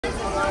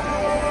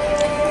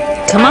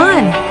Come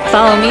on,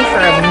 follow me for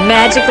a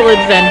magical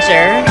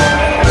adventure.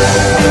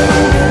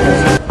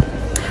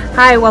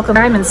 Hi, welcome.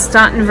 I'm in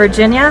Staunton,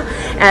 Virginia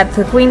at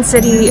the Queen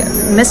City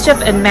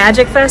Mischief and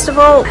Magic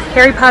Festival,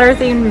 Harry Potter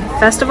themed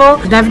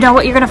festival. You never know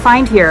what you're going to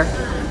find here.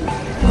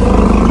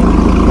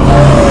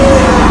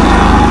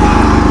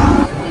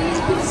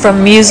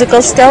 From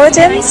musical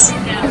skeletons?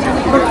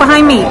 Look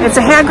behind me, it's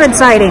a Hagrid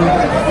sighting.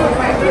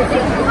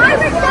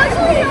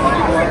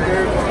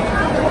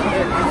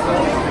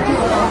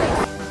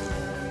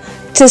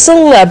 To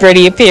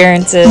celebrity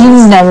appearances.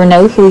 You never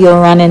know who you'll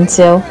run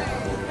into.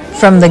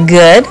 From the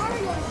good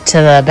to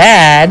the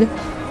bad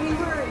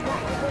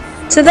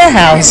to the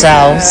house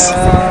elves.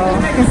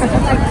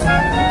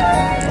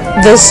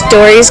 The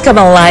stories come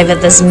alive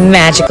at this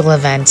magical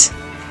event.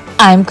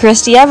 I'm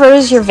Christy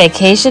Evers, your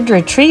vacation,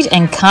 retreat,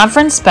 and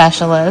conference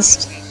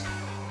specialist.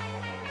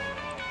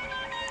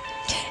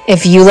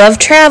 If you love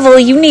travel,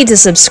 you need to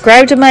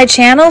subscribe to my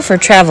channel for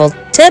travel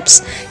tips,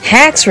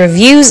 hacks,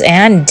 reviews,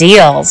 and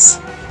deals.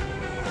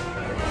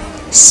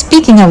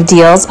 Speaking of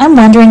deals, I'm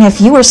wondering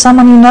if you or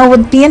someone you know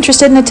would be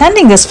interested in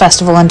attending this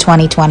festival in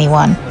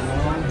 2021.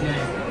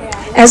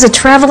 As a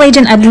travel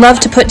agent, I'd love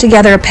to put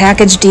together a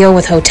package deal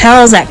with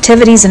hotels,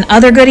 activities, and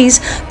other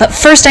goodies, but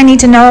first I need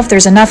to know if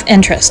there's enough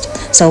interest.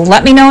 So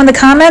let me know in the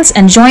comments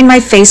and join my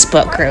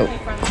Facebook group.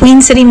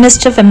 Queen City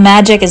Mischief and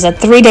Magic is a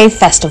 3-day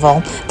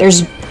festival.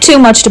 There's too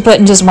much to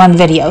put in just one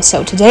video,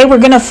 so today we're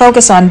going to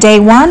focus on day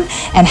 1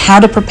 and how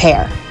to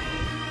prepare.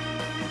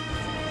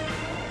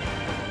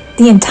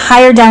 The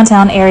entire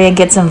downtown area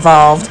gets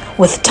involved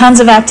with tons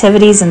of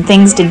activities and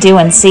things to do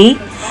and see,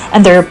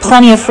 and there are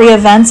plenty of free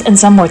events and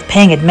some worth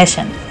paying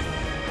admission.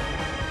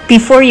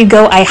 Before you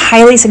go, I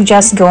highly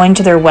suggest going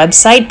to their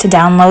website to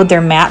download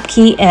their map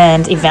key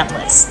and event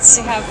lists.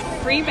 They have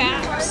free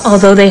maps.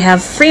 Although they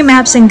have free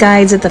maps and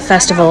guides at the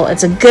festival,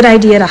 it's a good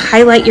idea to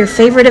highlight your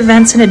favorite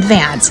events in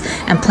advance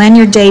and plan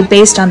your day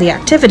based on the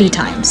activity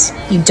times.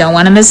 You don't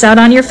want to miss out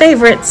on your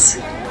favorites.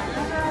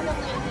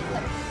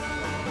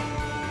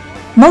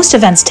 Most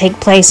events take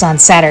place on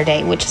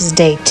Saturday, which is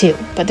day 2,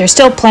 but there's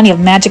still plenty of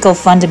magical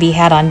fun to be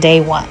had on day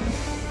 1.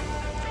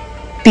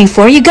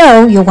 Before you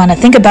go, you'll want to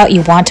think about what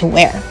you want to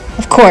wear.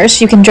 Of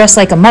course, you can dress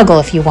like a muggle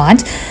if you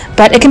want,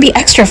 but it can be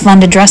extra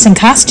fun to dress in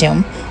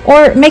costume,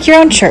 or make your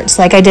own shirts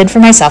like I did for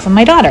myself and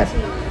my daughter.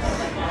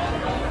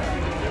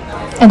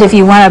 And if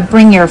you want to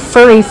bring your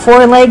furry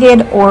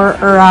 4-legged or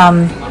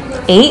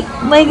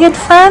 8-legged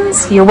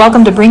friends, you're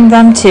welcome to bring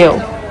them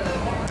too,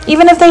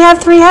 even if they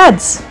have 3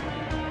 heads.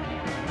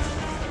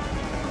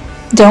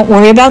 Don't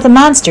worry about the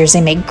monsters,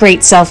 they make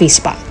great selfie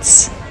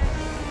spots.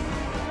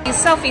 These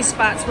selfie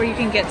spots where you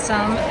can get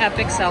some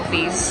epic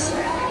selfies.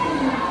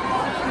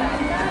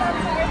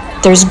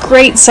 There's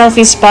great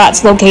selfie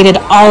spots located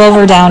all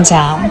over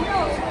downtown.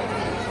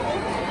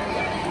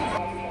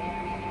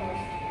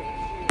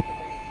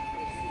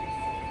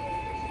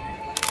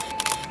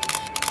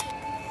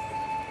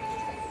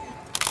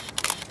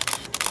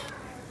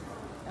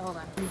 Hold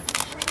on.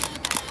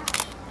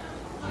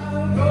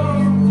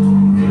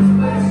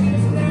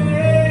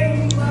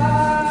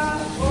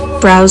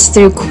 Browse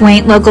through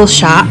quaint local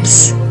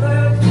shops.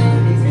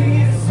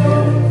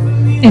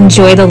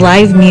 Enjoy the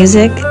live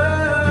music.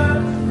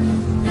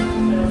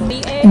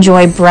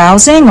 Enjoy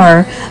browsing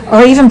or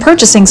even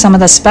purchasing some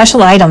of the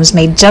special items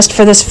made just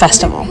for this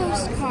festival.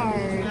 Oh,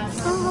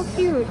 how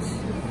cute.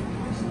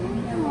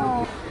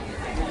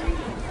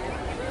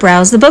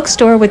 Browse the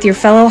bookstore with your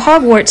fellow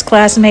Hogwarts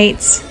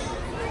classmates.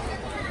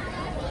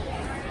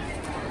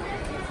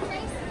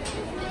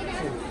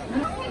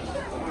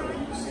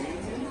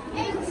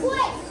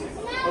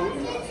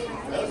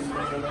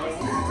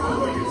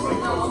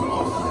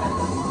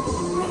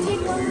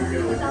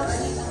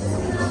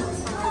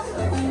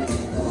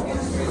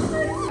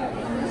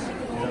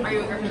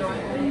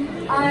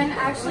 I'm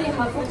actually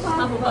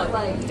Hufflepuff, but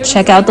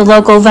Check out the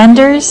local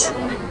vendors. So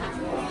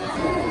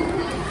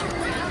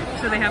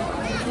they have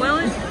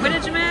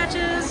Quidditch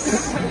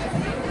matches.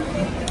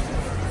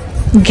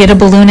 Get a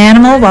balloon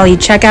animal while you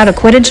check out a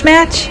Quidditch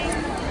match.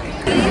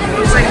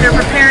 Looks like they're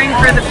preparing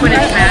for the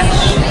Quidditch match.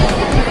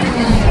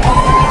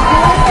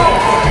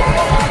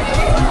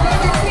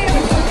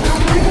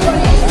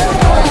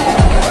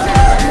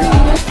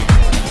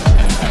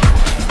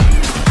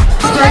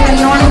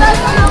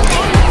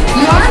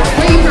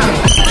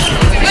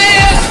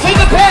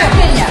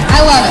 I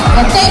love it.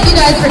 Well, thank you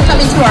guys for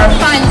coming to our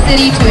fine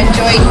city to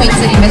enjoy Queen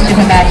City Mischief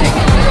and Magic.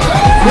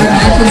 Your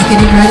match is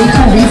getting ready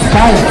to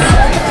restart.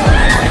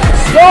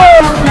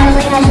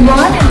 Currently has 1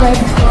 and ready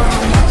to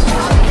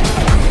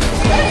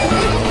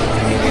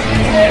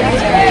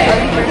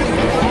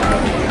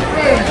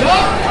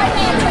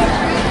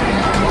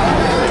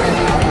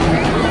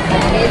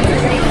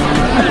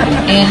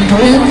and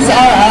brooms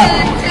are up.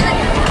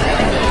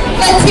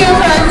 Let's hear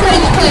for our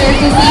Quidditch players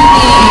this evening.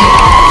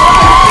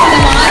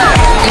 Come on.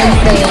 And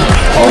say,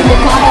 oh, the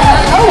top of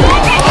that. Oh!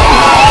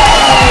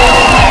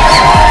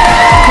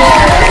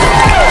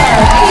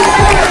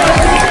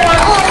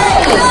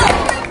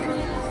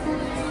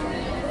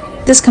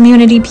 This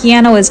community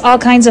piano is all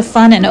kinds of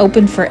fun and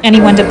open for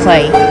anyone to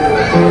play.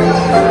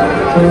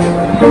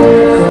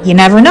 You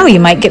never know, you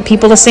might get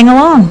people to sing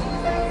along.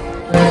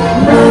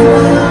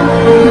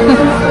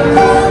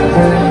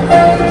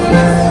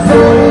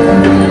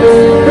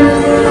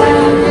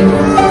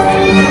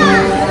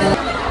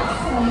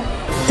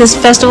 This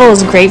festival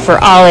is great for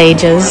all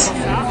ages.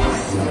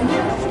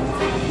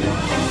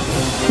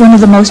 One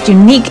of the most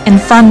unique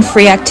and fun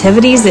free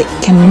activities that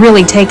can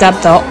really take up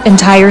the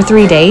entire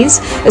 3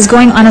 days is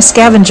going on a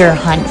scavenger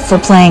hunt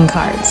for playing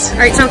cards.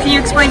 Alright, so can you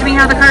explain to me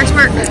how the cards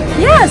work?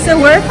 Yeah, so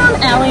we're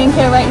from Alley and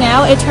Co right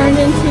now. It turned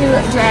into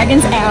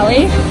Dragon's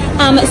Alley.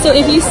 So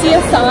if you see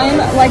a sign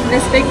like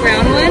this big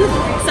brown one,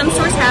 some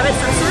stores have it,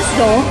 some stores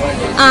don't.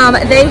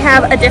 They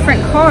have a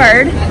different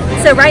card.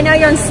 So right now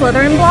you're on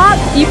Slytherin block.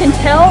 You can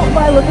tell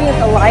by looking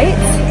at the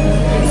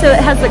lights. So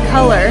it has the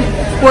color.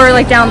 Where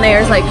like down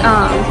there is like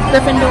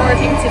Gryffindor,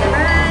 if you can see the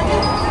red,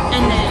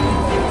 and then,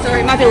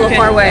 sorry, it might be a little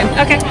far away.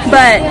 Okay.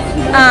 But,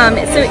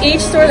 so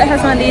each store that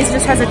has one of these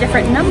just has a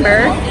different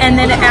number, and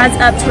then it adds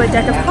up to a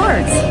deck of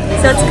cards.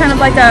 So it's kind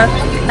of like a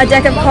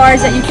deck of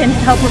cards that you can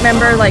help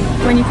remember like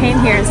when you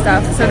came here and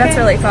stuff. So that's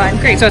really fun.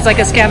 Great, so it's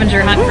like a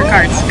scavenger hunt for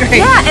cards.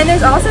 Great. Yeah, and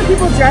there's also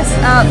people dressed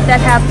up that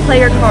have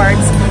player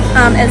cards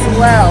as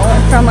well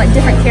from like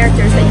different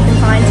characters that you can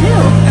find too.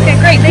 Okay,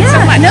 great. Thanks so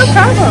much. No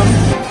problem.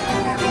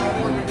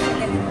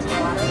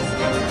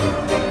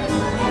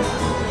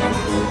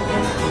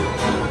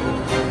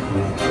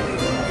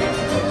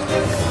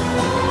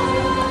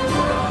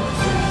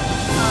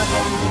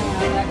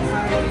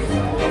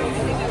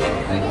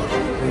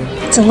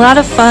 It's a lot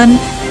of fun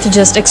to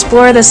just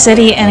explore the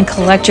city and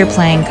collect your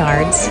playing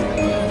cards.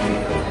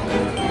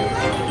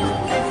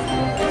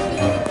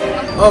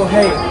 Oh,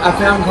 hey, I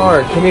found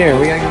card. Come here.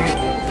 We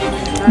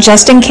gotta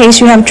Just in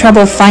case you have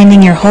trouble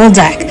finding your whole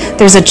deck,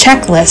 there's a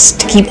checklist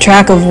to keep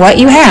track of what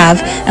you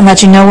have and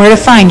let you know where to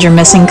find your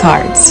missing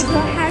cards.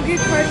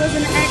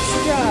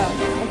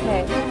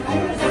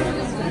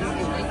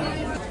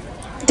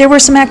 There were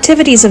some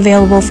activities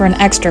available for an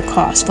extra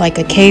cost, like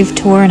a cave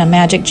tour and a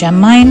magic gem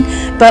mine,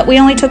 but we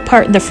only took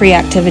part in the free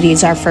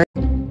activities our first.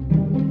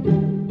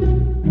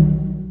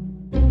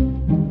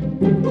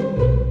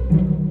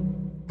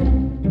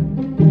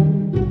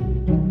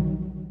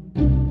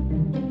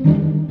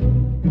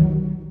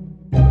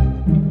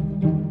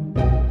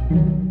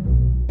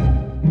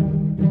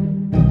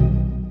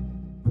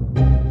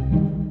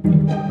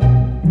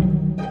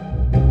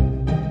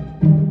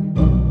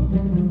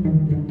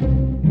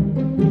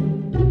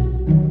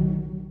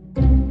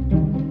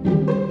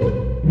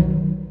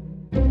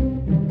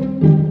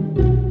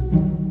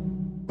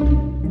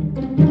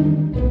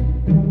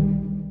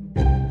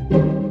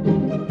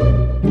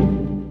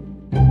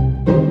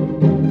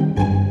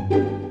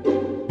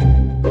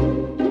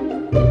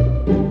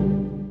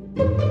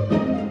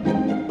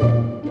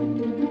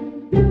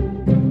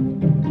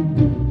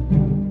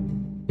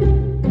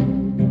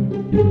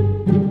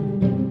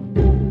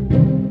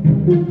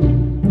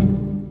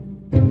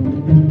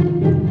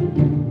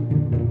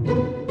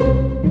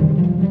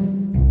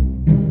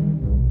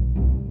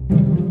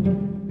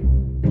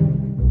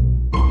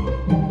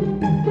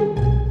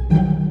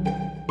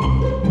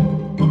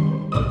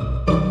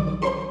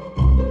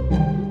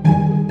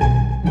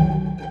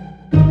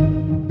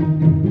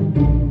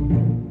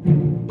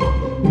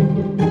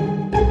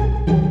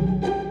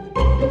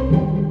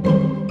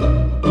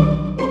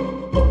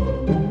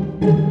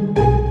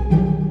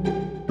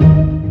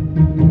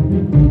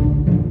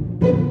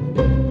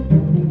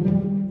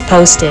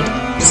 Posted.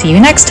 See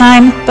you next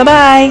time.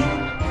 Bye-bye.